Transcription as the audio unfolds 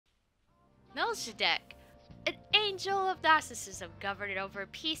Melchizedek, an angel of Gnosticism, governed over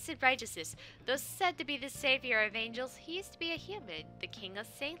peace and righteousness. Though said to be the savior of angels, he used to be a human, the king of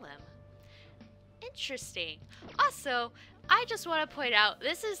Salem. Interesting. Also, I just want to point out,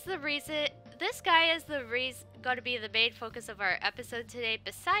 this guy is going to be the main focus of our episode today,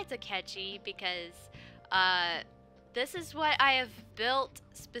 besides Akechi, because this is what I have built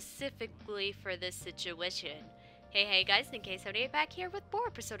specifically for this situation. Hey guys, Nikkei78 back here with more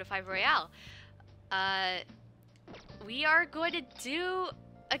Persona 5 Royale. We are going to do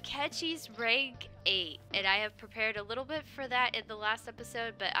Akechi's rank 8, and I have prepared a little bit for that in the last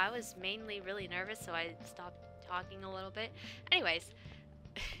episode, but I was mainly really nervous, so I stopped talking a little bit. Anyways,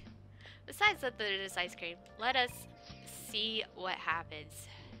 besides that there is ice cream, let us see what happens.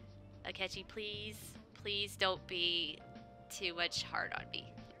 Akechi, please don't be too much hard on me.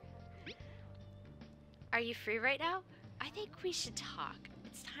 Are you free right now? I think we should talk.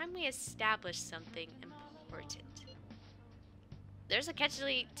 It's time we establish something important. There's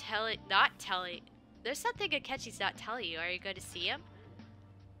Akechi there's something Akechi's not telling you. Are you going to see him?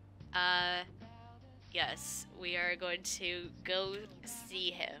 Yes, we are going to go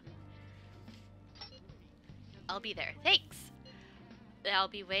see him. I'll be there. Thanks! I'll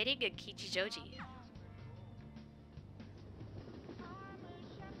be waiting at Kichijoji.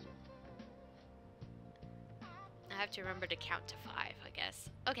 I have to remember to count to 5, I guess.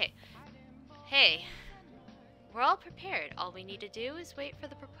 Okay. Hey. We're all prepared. All we need to do is wait for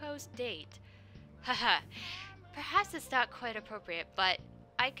the proposed date. Haha. Perhaps it's not quite appropriate, but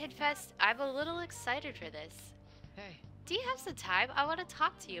I confess I'm a little excited for this. Hey. Do you have some time? I want to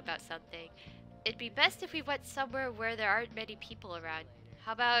talk to you about something. It'd be best if we went somewhere where there aren't many people around.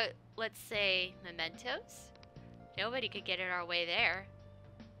 How about, let's say, Mementos? Nobody could get in our way there.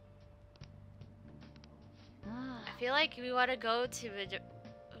 I feel like we want to go to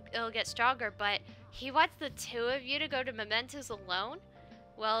it'll get stronger, but he wants the two of you to go to Mementos alone?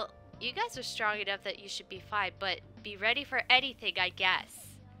 Well, you guys are strong enough that you should be fine, but be ready for anything, I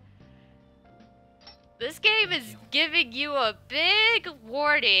guess. This game is giving you a big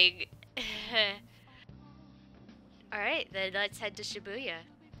warning. Alright, then let's head to Shibuya.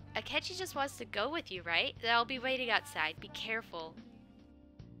 Akechi just wants to go with you, right? Then I'll be waiting outside. Be careful.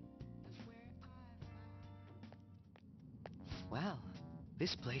 Well,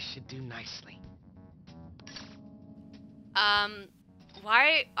 this place should do nicely.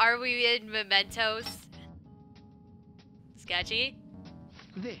 Why are we in Mementos? Sketchy?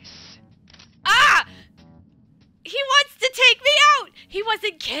 This. Ah! He wants to take me out! He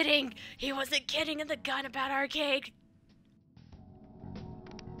wasn't kidding! He wasn't kidding in the gun about arcade!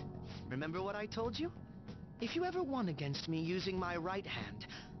 Remember what I told you? If you ever won against me using my right hand,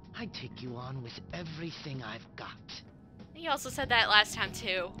 I'd take you on with everything I've got. You also said that last time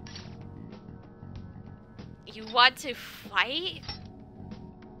too. You want to fight?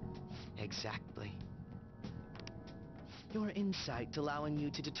 Exactly. Your insight allowing you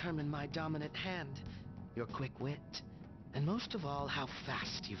to determine my dominant hand, your quick wit, and most of all, how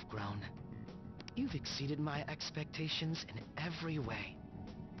fast you've grown. You've exceeded my expectations in every way.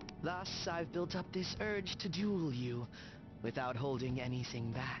 Thus, I've built up this urge to duel you without holding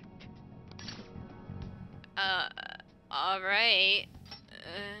anything back. Alright.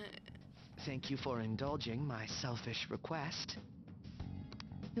 Thank you for indulging my selfish request.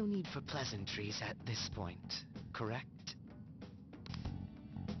 No need for pleasantries at this point, correct?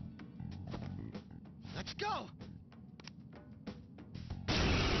 Let's go!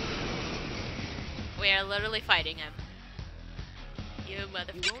 We are literally fighting him. You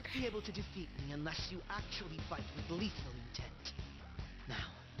motherfucker. You won't be able to defeat me unless you actually fight with lethal intent. Now,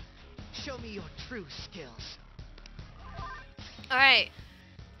 show me your true skills. Alright.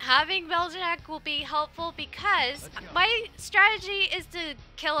 Having Beljack will be helpful because my strategy is to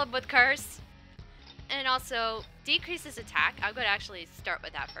kill him with Curse. And also decrease his attack. I'm going to actually start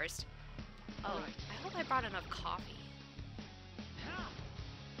with that first. Oh, I hope I brought enough coffee.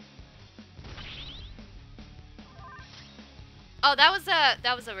 Oh, that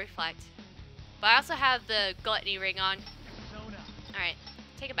was a reflect. But I also have the gluttony ring on. Alright,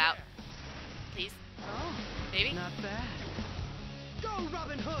 take a bout. Please. Oh, maybe? Not bad. Go,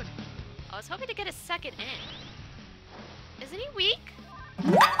 Robin Hood! I was hoping to get a second in. Isn't he weak?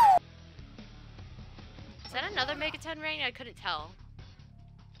 Is that another Megaton ring? I couldn't tell.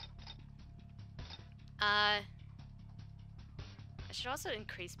 I should also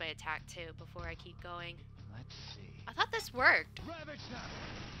increase my attack too before I keep going. Let's see. I thought this worked. Ravage them.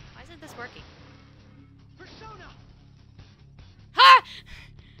 Why isn't this working? Persona! Ha!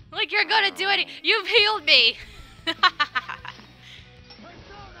 Like you're gonna do any. You've healed me!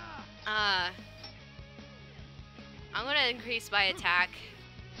 I'm gonna increase my attack.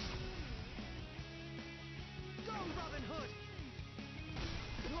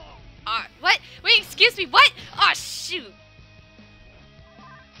 What? Wait, excuse me, what? Oh, shoot.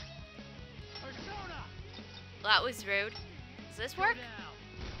 Well, that was rude. Does this work?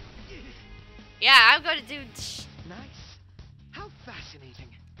 Yeah, I'm gonna do... Nice. How fascinating.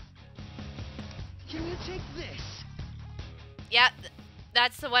 Can you take this? Yeah,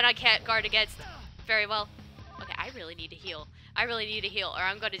 that's the one I can't guard against very well. Okay, I really need to heal. I really need to heal, or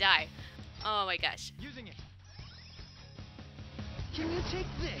I'm gonna die. Oh my gosh. Using it. Can you take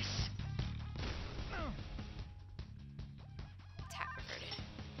this? Attack reverted.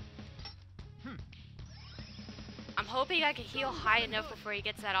 I'm hoping I can heal high enough before he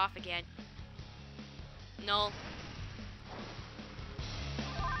gets that off again. No.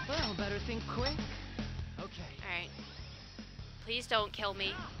 Well, better think quick. Okay. Alright. Please don't kill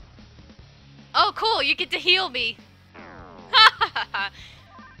me. Oh, cool! You get to heal me!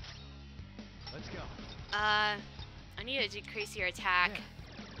 Let's go. I need to decrease your attack.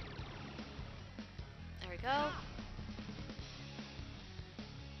 There we go.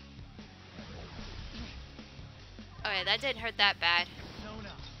 Okay, that didn't hurt that bad.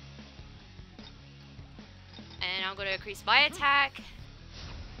 And I'm gonna increase my attack.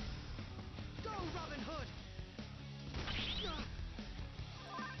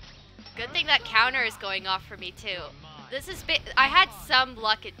 Good thing that counter is going off for me too. This is I had some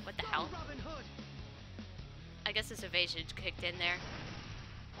luck in what the hell? I guess this evasion kicked in there.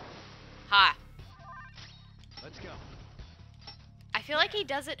 Ha. Let's go. I feel like he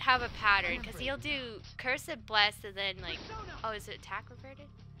doesn't have a pattern because he'll do curse and bless and then like, oh, is it attack reverted?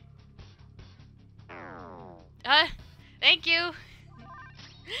 Thank you.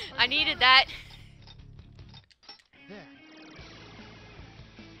 I needed that. There.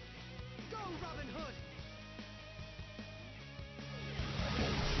 Go, Robin Hood.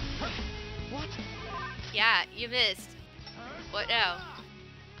 What? Yeah, you missed. What now?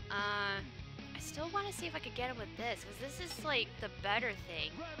 I still want to see if I could get him with this, because this is like the better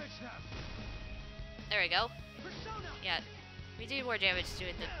thing. There we go. Yeah, we do more damage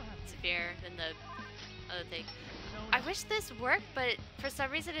doing the severe than the other thing. I wish this worked, but for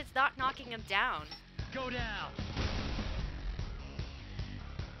some reason it's not knocking him down. Go down.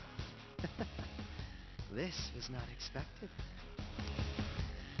 This was not expected.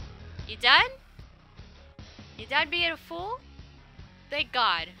 You done? You done being a fool? Thank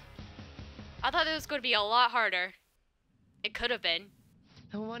God. I thought it was going to be a lot harder. It could have been.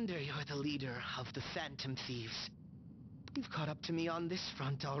 No wonder you're the leader of the Phantom Thieves. You've caught up to me on this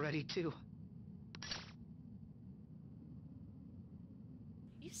front already, too.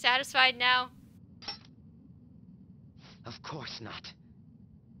 You satisfied now? Of course not.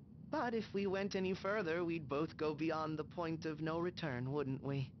 But if we went any further, we'd both go beyond the point of no return, wouldn't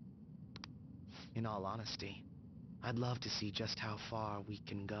we? In all honesty, I'd love to see just how far we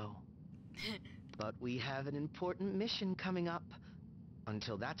can go. But we have an important mission coming up.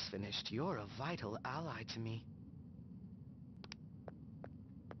 Until that's finished, you're a vital ally to me.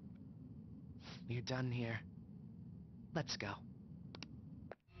 You're done here. Let's go.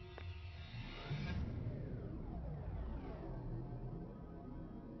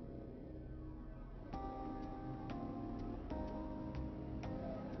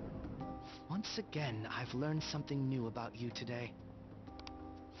 Once again, I've learned something new about you today.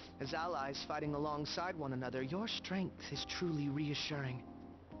 As allies fighting alongside one another, your strength is truly reassuring.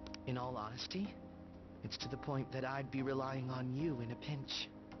 In all honesty, it's to the point that I'd be relying on you in a pinch.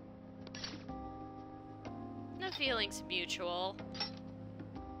 The feeling's mutual.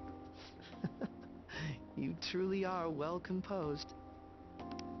 You truly are well composed.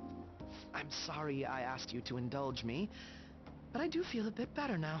 I'm sorry I asked you to indulge me, but I do feel a bit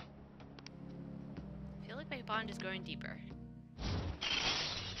better now. I feel like my bond is growing deeper.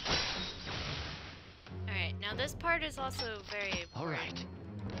 Alright, now this part is also very important. Alright.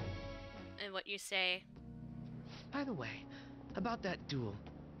 And what you say. By the way, about that duel.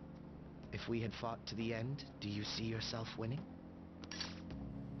 If we had fought to the end, do you see yourself winning?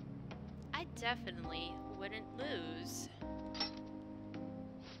 I definitely wouldn't lose.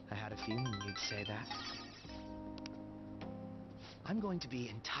 I had a feeling you'd say that. I'm going to be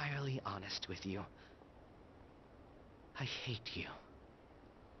entirely honest with you. I hate you.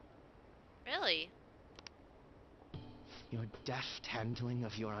 Really? Your deft handling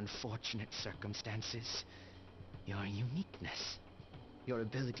of your unfortunate circumstances, your uniqueness, your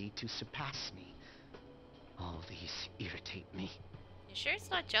ability to surpass me. All these irritate me. You sure it's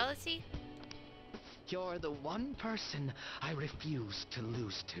not jealousy? You're the one person I refuse to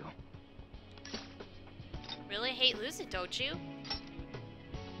lose to. Really hate losing, don't you?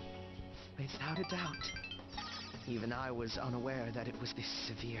 Without a doubt. Even I was unaware that it was this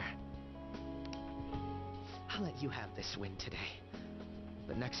severe. I'll let you have this win today.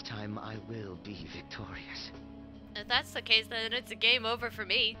 But next time I will be victorious. If that's the case, then it's a game over for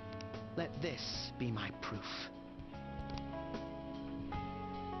me. Let this be my proof.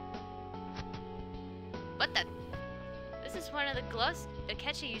 What the? This is one of the gloves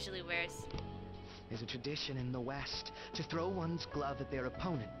Akechi usually wears. There's a tradition in the West to throw one's glove at their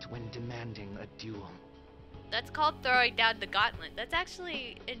opponent when demanding a duel. That's called throwing down the gauntlet. That's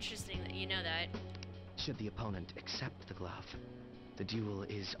actually interesting that you know that. Should the opponent accept the glove, the duel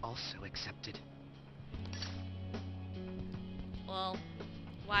is also accepted. Well,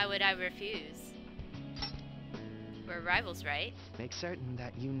 why would I refuse? We're rivals, right? Make certain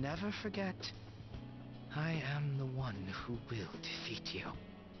that you never forget, I am the one who will defeat you.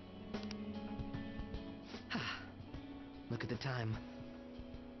 Look at the time.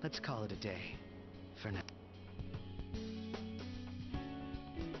 Let's call it a day, for now.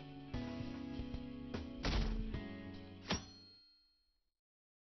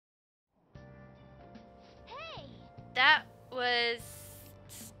 Hey! That was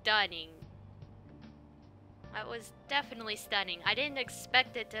stunning. That was definitely stunning. I didn't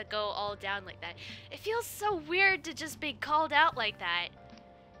expect it to go all down like that. It feels so weird to just be called out like that.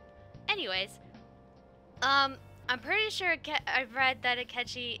 Anyways, I'm pretty sure I've read that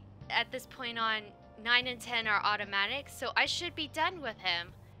Akechi at this point on 9 and 10 are automatic, so I should be done with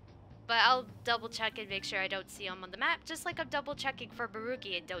him. But I'll double check and make sure I don't see him on the map, just like I'm double checking for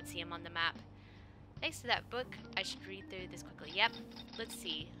Barugi and don't see him on the map. Thanks to that book, I should read through this quickly. Yep, let's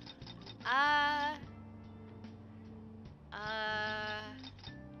see.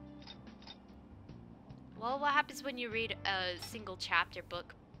 Well, what happens when you read a single chapter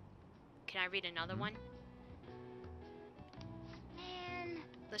book? Can I read another one? Man.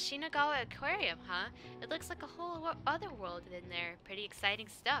 The Shinagawa Aquarium, huh? It looks like a whole other world in there. Pretty exciting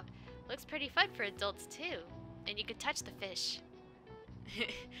stuff. Looks pretty fun for adults too. And you can touch the fish.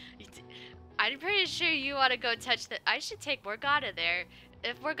 I'm pretty sure you want to go touch the... I should take Morgana there.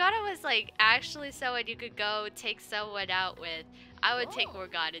 If Morgana was like actually someone you could go take someone out with, I would take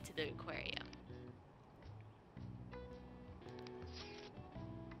Morgana to the aquarium.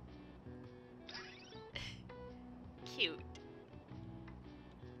 Cute.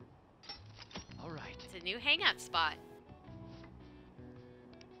 Alright. It's a new hangout spot.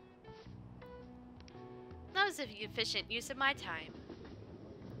 That was an efficient use of my time.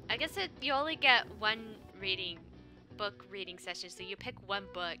 I guess you only get one book reading session, so you pick one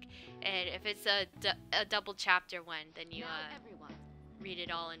book, and if it's a double chapter one, then you read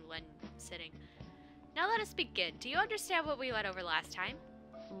it all in one sitting. Now let us begin. Do you understand what we went over last time?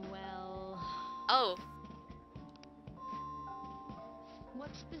 Well... Oh.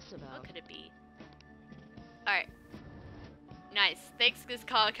 What's this about? What could it be? Alright. Nice. Thanks, Ms.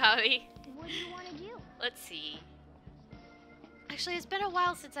 Kawakami. What do you want to do? Let's see. Actually, it's been a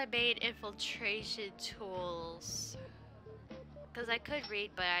while since I made infiltration tools. Because I could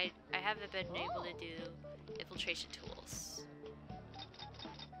read, but I haven't been able to do infiltration tools.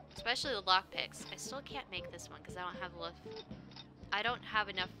 Especially the lockpicks. I still can't make this one because I don't have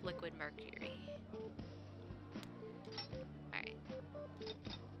enough liquid mercury. Alright.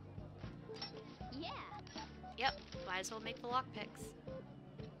 Yeah. Yep, might as well make the lockpicks.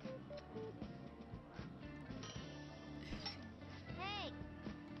 Hey.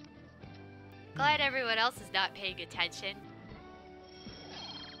 Glad everyone else is not paying attention.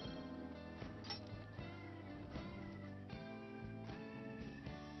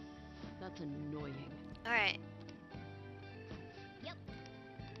 That's annoying. Alright. Yep.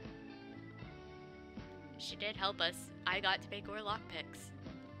 She did help us. I got to make more lockpicks.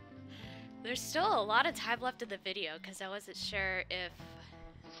 There's still a lot of time left in the video because I wasn't sure if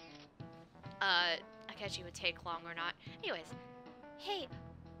Akechi would take long or not. Anyways, hey,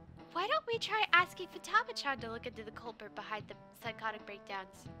 why don't we try asking Futaba-chan to look into the culprit behind the psychotic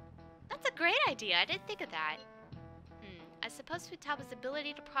breakdowns? That's a great idea. I didn't think of that. I suppose Futaba's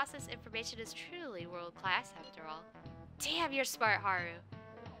ability to process information is truly world-class after all. Damn, you're smart, Haru.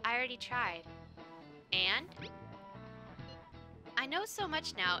 I already tried. And? I know so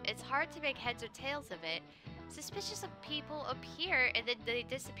much now, it's hard to make heads or tails of it. Suspicious of people appear and then they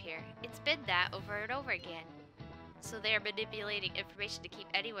disappear. It's been that over and over again. So they are manipulating information to keep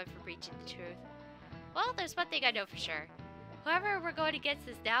anyone from reaching the truth. Well, there's one thing I know for sure. Whoever we're going against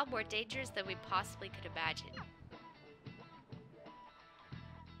is now more dangerous than we possibly could imagine.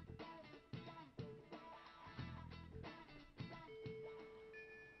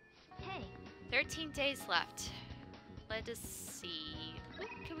 Hey, 13 days left. Let us see. What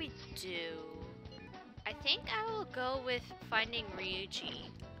can we do? I think I will go with finding Ryuji.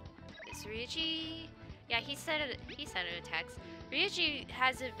 Is Ryuji? Yeah, he sent a text. Ryuji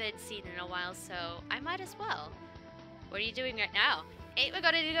hasn't been seen in a while, so I might as well. What are you doing right now? Ain't we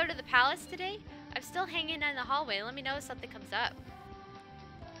gonna go to the palace today? I'm still hanging in the hallway. Let me know if something comes up.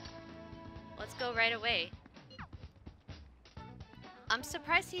 Let's go right away. I'm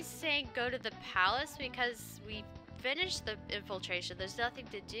surprised he's saying go to the palace because we finished the infiltration. There's nothing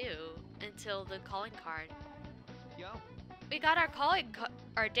to do until the calling card. Yo. We got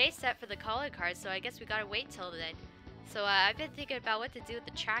our day set for the calling card, so I guess we gotta wait till then. So I've been thinking about what to do with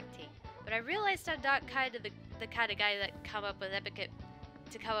the track team, but I realized I'm not kind of the kind of guy that come up with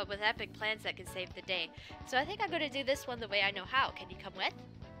epic plans that can save the day. So I think I'm gonna do this one the way I know how. Can you come with?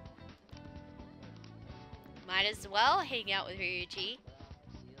 Might as well hang out with Ryuji.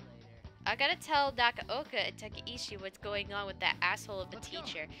 I gotta tell Nakaoka and Takeishi what's going on with that asshole of a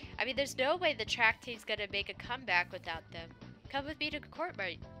teacher. I mean, there's no way the track team's gonna make a comeback without them. Come with me to the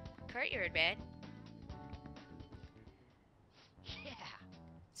courtyard, man. Yeah.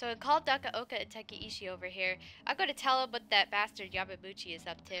 So I called Nakaoka and Takeishi over here. I'm gonna tell them what that bastard Yamabuchi is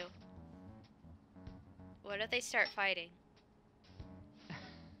up to. What if they start fighting?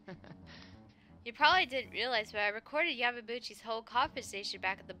 You probably didn't realize, but I recorded Yamabuchi's whole conversation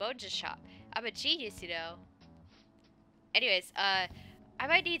back at the Moja shop. I'm a genius, you know. Anyways, I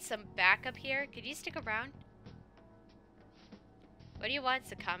might need some backup here. Could you stick around? What do you want,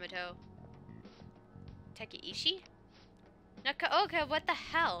 Sakamoto? Takeishi? Nakaoka, what the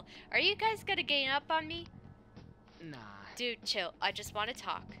hell? Are you guys gonna gang up on me? Nah. Dude, chill. I just want to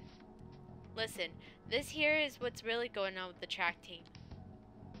talk. Listen, this here is what's really going on with the track team.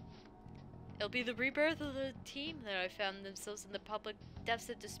 It'll be the rebirth of the team that I found themselves in the public depths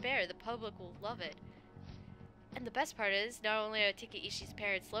of despair. The public will love it. And the best part is, not only are Takeishi's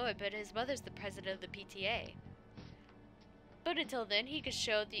parents low, but his mother's the president of the PTA. But until then, he could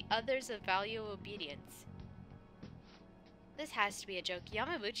show the others the value of obedience. This has to be a joke.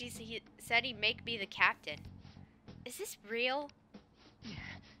 Yamabuchi said he'd make me the captain. Is this real? Yeah.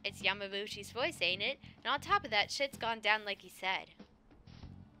 It's Yamabuchi's voice, ain't it? And on top of that, shit's gone down like he said.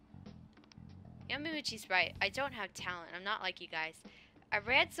 Yamabuchi's right. I don't have talent. I'm not like you guys. I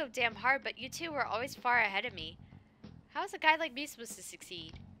ran so damn hard, but you two were always far ahead of me. How is a guy like me supposed to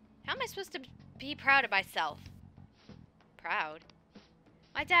succeed? How am I supposed to be proud of myself? Proud?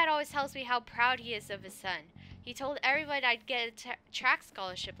 My dad always tells me how proud he is of his son. He told everyone I'd get a track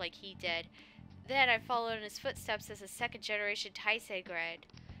scholarship like he did. Then I followed in his footsteps as a second-generation Taisei grad.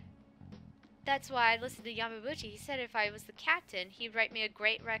 That's why I listened to Yamabuchi. He said if I was the captain, he'd write me a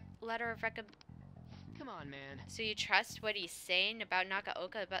great letter of recommendation. Come on, man. So you trust what he's saying about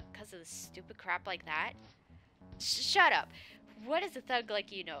Nakaoka because of the stupid crap like that? Shut up. What does a thug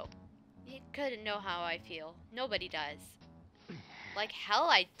like you know? He couldn't know how I feel. Nobody does. Like hell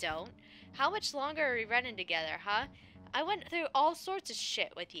I don't. How much longer are we running together, huh? I went through all sorts of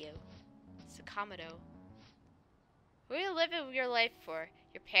shit with you. Sakamoto. Who are you living your life for?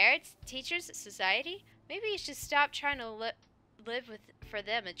 Your parents? Teachers? Society? Maybe you should stop trying to live for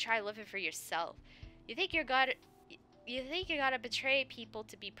them and try living for yourself. You think you gotta betray people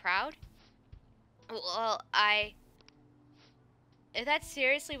to be proud? Well, if that's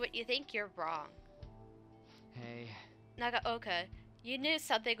seriously what you think, you're wrong. Hey. Nagaoka, you knew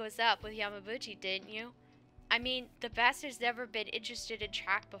something was up with Yamabuchi, didn't you? I mean, the bastard's never been interested in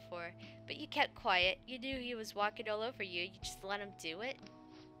track before, but you kept quiet. You knew he was walking all over you. You just let him do it?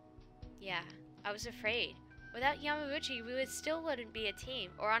 Yeah, I was afraid. Without Yamabuchi, we still wouldn't be a team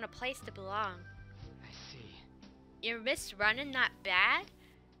or on a place to belong. I see. You miss running that bad?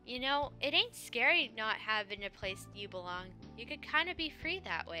 You know, it ain't scary not having a place you belong. You could kind of be free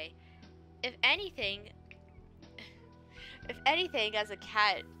that way. If anything, as a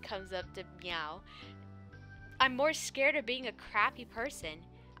cat comes up to meow, I'm more scared of being a crappy person.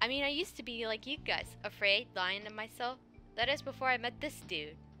 I mean, I used to be like you guys, afraid, lying to myself. That is before I met this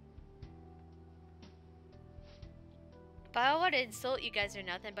dude. But I don't want to insult you guys or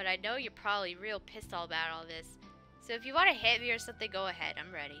nothing, but I know you're probably real pissed all about all this. So if you want to hit me or something, go ahead.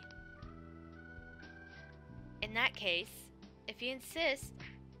 I'm ready. In that case, if you insist...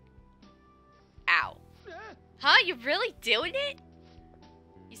 Ow. Huh? You really doing it?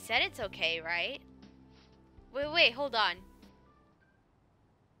 You said it's okay, right? Wait, hold on.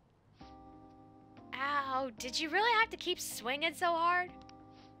 Ow, did you really have to keep swinging so hard?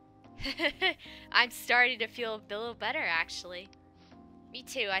 I'm starting to feel a little better, actually. Me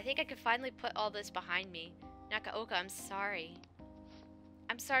too. I think I could finally put all this behind me. Nakaoka, I'm sorry.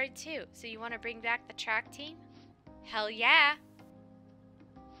 I'm sorry too. So you want to bring back the track team? Hell yeah.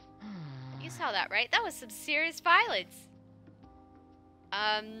 You saw that, right? That was some serious violence.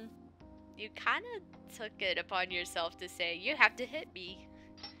 You kind of took it upon yourself to say, you have to hit me.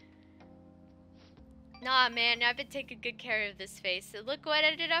 Nah, man, I've been taking good care of this face, and look what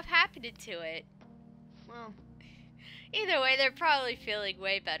ended up happening to it. Well, Either way, they're probably feeling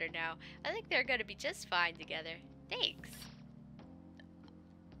way better now. I think they're gonna be just fine together. Thanks.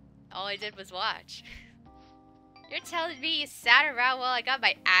 All I did was watch. You're telling me you sat around while I got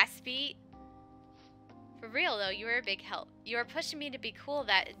my ass beat? For real though, you were a big help. You were pushing me to be cool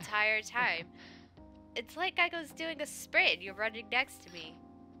that entire time. It's like I was doing a sprint. You're running next to me.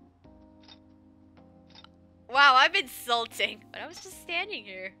 Wow, I'm insulting. But I was just standing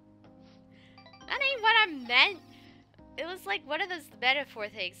here. That ain't what I meant. It was like one of those metaphor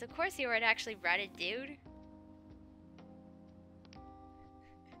things. Of course you weren't actually running, dude.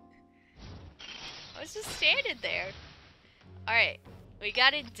 I was just standing there. Alright, we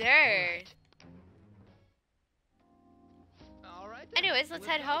got endured. alright then. Anyways, let's We'll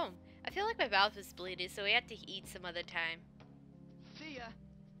head go. home. I feel like my mouth was bleeding, so we have to eat some other time. See ya.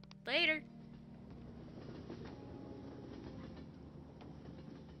 Later.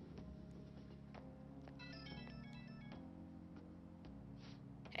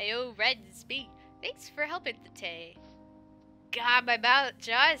 Heyo, Red, it's me. Thanks for helping today. God, my mouth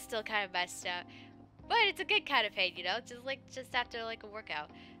jaw is still kind of messed up. But it's a good kind of pain, you know? Just after like a workout.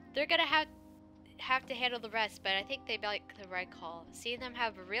 They're gonna have to handle the rest, but I think they make the right call. Seeing them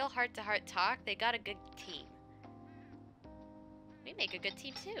have a real heart-to-heart talk, they got a good team. We make a good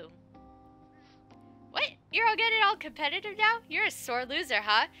team too. What? You're all getting all competitive now? You're a sore loser,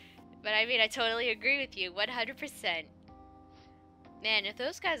 huh? But I mean, I totally agree with you, 100%. Man, if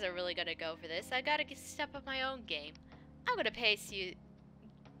those guys are really gonna go for this, I gotta step up my own game. I'm gonna pace you.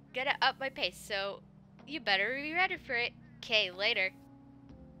 Gotta up my pace, so you better be ready for it. Okay, later.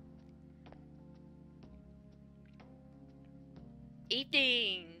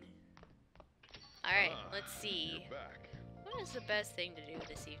 Evening. Alright, let's see. You're back. What is the best thing to do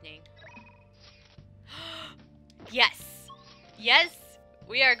this evening? Yes! Yes!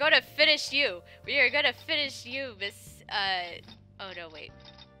 We are gonna finish you! We are gonna finish you, Miss, oh no, wait.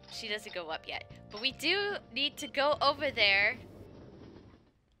 She doesn't go up yet. But we do need to go over there.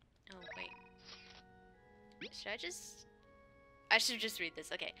 Oh, wait. I should just read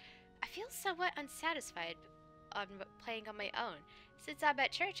this. Okay. I feel somewhat unsatisfied on playing on my own. Since I'm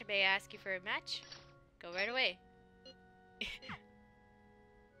at church, may I ask you for a match? Go right away.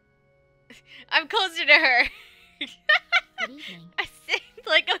 I'm closer to her. Good evening. I saved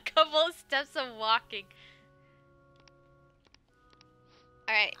like a couple of steps of walking.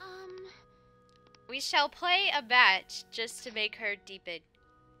 Alright. We shall play a match just to make her deepen.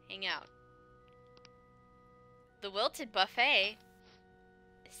 Hang out. The Wilted Buffet.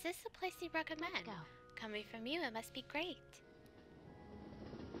 Is this the place you recommend? Let's go. Coming from you, it must be great.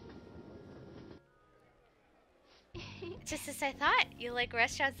 Just as I thought, you like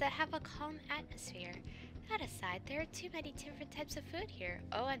restaurants that have a calm atmosphere. That aside, there are too many different types of food here.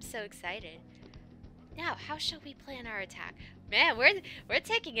 Oh, I'm so excited. Now, how shall we plan our attack? Man, we're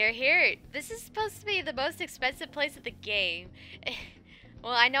taking her here. This is supposed to be the most expensive place in the game.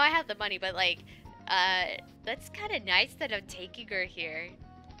 Well, I know I have the money, but like, that's kind of nice that I'm taking her here.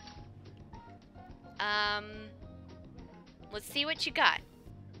 Let's see what you got.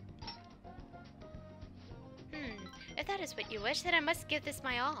 If that is what you wish, then I must give this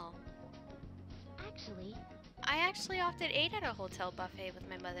my all. Actually, I actually often ate at a hotel buffet with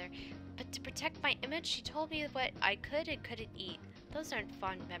my mother, but to protect my image, she told me what I could and couldn't eat. Those aren't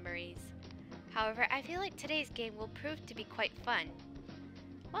fond memories. However, I feel like today's game will prove to be quite fun.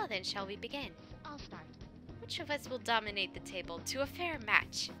 Well then, shall we begin? I'll start. Which of us will dominate the table to a fair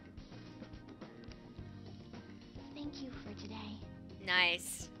match? Thank you for today.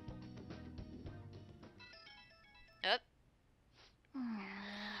 Nice. Up.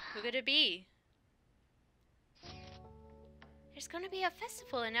 Who could it be? There's gonna be a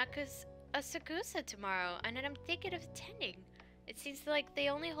festival in Asakusa tomorrow, and I'm thinking of attending. It seems like they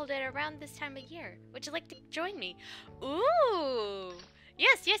only hold it around this time of year. Would you like to join me? Ooh!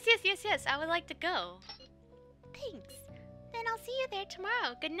 Yes, yes, yes, yes, yes. I would like to go. Thanks. Then I'll see you there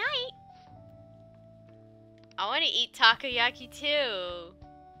tomorrow. Good night. I want to eat takoyaki too.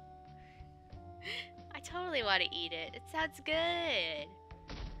 I totally want to eat it. It sounds good.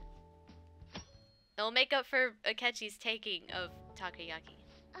 It'll make up for Akechi's taking of takoyaki.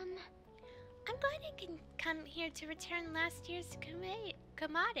 I'm going to come here to return last year's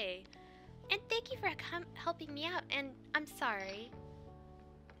kamade. And thank you for helping me out, and I'm sorry.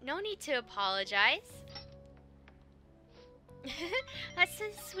 No need to apologize. That's so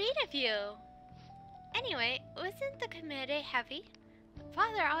sweet of you. Anyway, wasn't the committee heavy?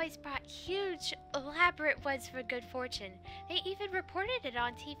 Father always brought huge, elaborate ones for good fortune. They even reported it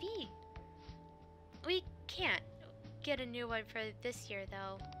on TV. We can't get a new one for this year,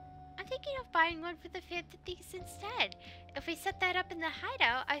 though. I'm thinking of buying one for the festivities instead. If we set that up in the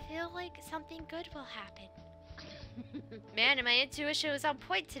hideout, I feel like something good will happen. Man, my intuition was on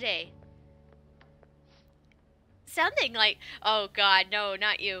point today. Something like, oh god, no,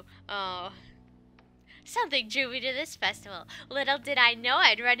 not you. Oh. Something drew me to this festival. Little did I know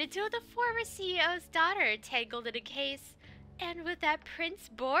I'd run into the former CEO's daughter tangled in a case. And with that Prince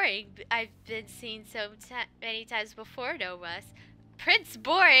Boring I've been seen so many times before, no less. Prince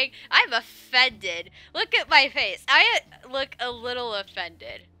Boring? I'm offended. Look at my face. I look a little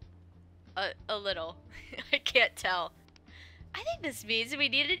offended. A little. I can't tell. I think this means we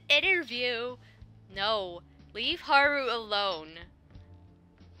need an interview. No. Leave Haru alone.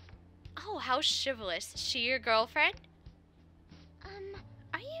 Oh, how chivalrous. Is she your girlfriend?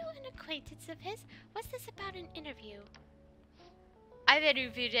 Are you an acquaintance of his? What's this about an interview? I've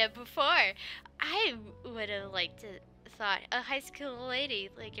interviewed him before. I would have thought a high school lady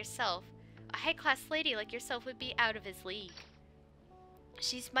like yourself, a high class lady like yourself would be out of his league.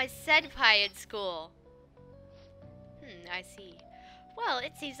 She's my senpai in school. I see. Well,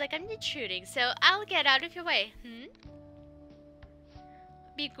 it seems like I'm intruding, so I'll get out of your way,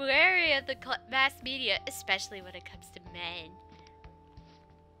 Be wary of the mass media, especially when it comes to men.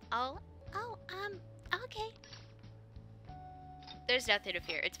 Okay. There's nothing to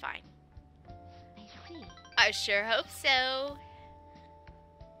fear, it's fine. I see. I sure hope so.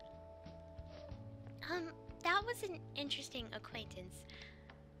 That was an interesting acquaintance.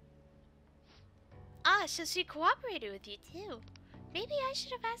 Ah, so she cooperated with you too. Maybe I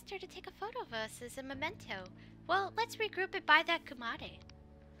should have asked her to take a photo of us as a memento. Well, let's regroup and buy that kumade.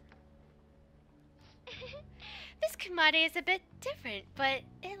 This kumade is a bit different, but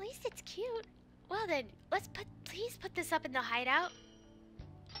at least it's cute. Well then, please put this up in the hideout.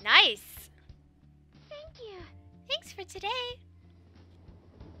 Nice! Thank you. Thanks for today.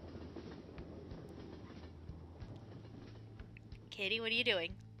 Katie, what are you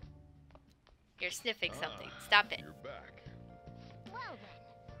doing? You're sniffing something. Stop it. You're back. Well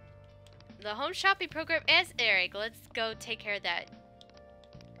then. The home shopping program is airing. Let's go take care of that.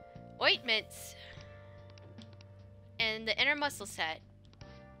 Ointments. And the inner muscle set.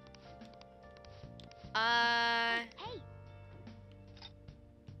 Hey.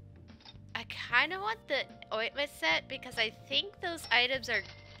 I kind of want the ointment set because I think those items are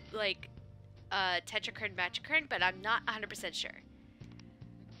like tetracrine, matricrine, but I'm not 100% sure.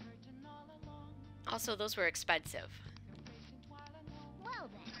 Also, those were expensive. Well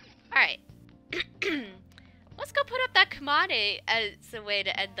then. Alright. Let's go put up that kumade as a way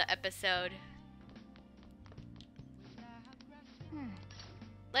to end the episode.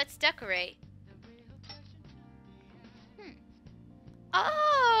 Let's decorate.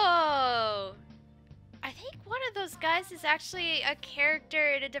 Oh! I think one of those guys is actually a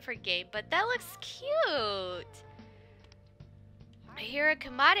character in a different game, but that looks cute! I hear a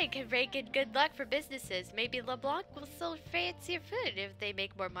kumade can rake in good luck for businesses. Maybe LeBlanc will sell fancier food if they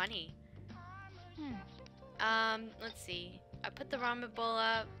make more money. Let's see. I put the ramen bowl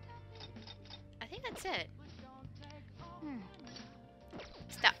up. I think that's it.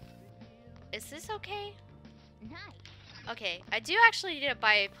 Stop. Is this okay? Nice. Okay, I do actually need to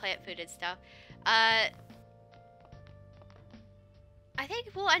buy plant food and stuff. I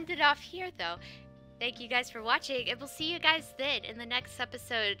think we'll end it off here, though. Thank you guys for watching, and we'll see you guys then in the next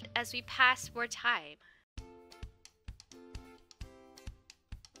episode as we pass more time.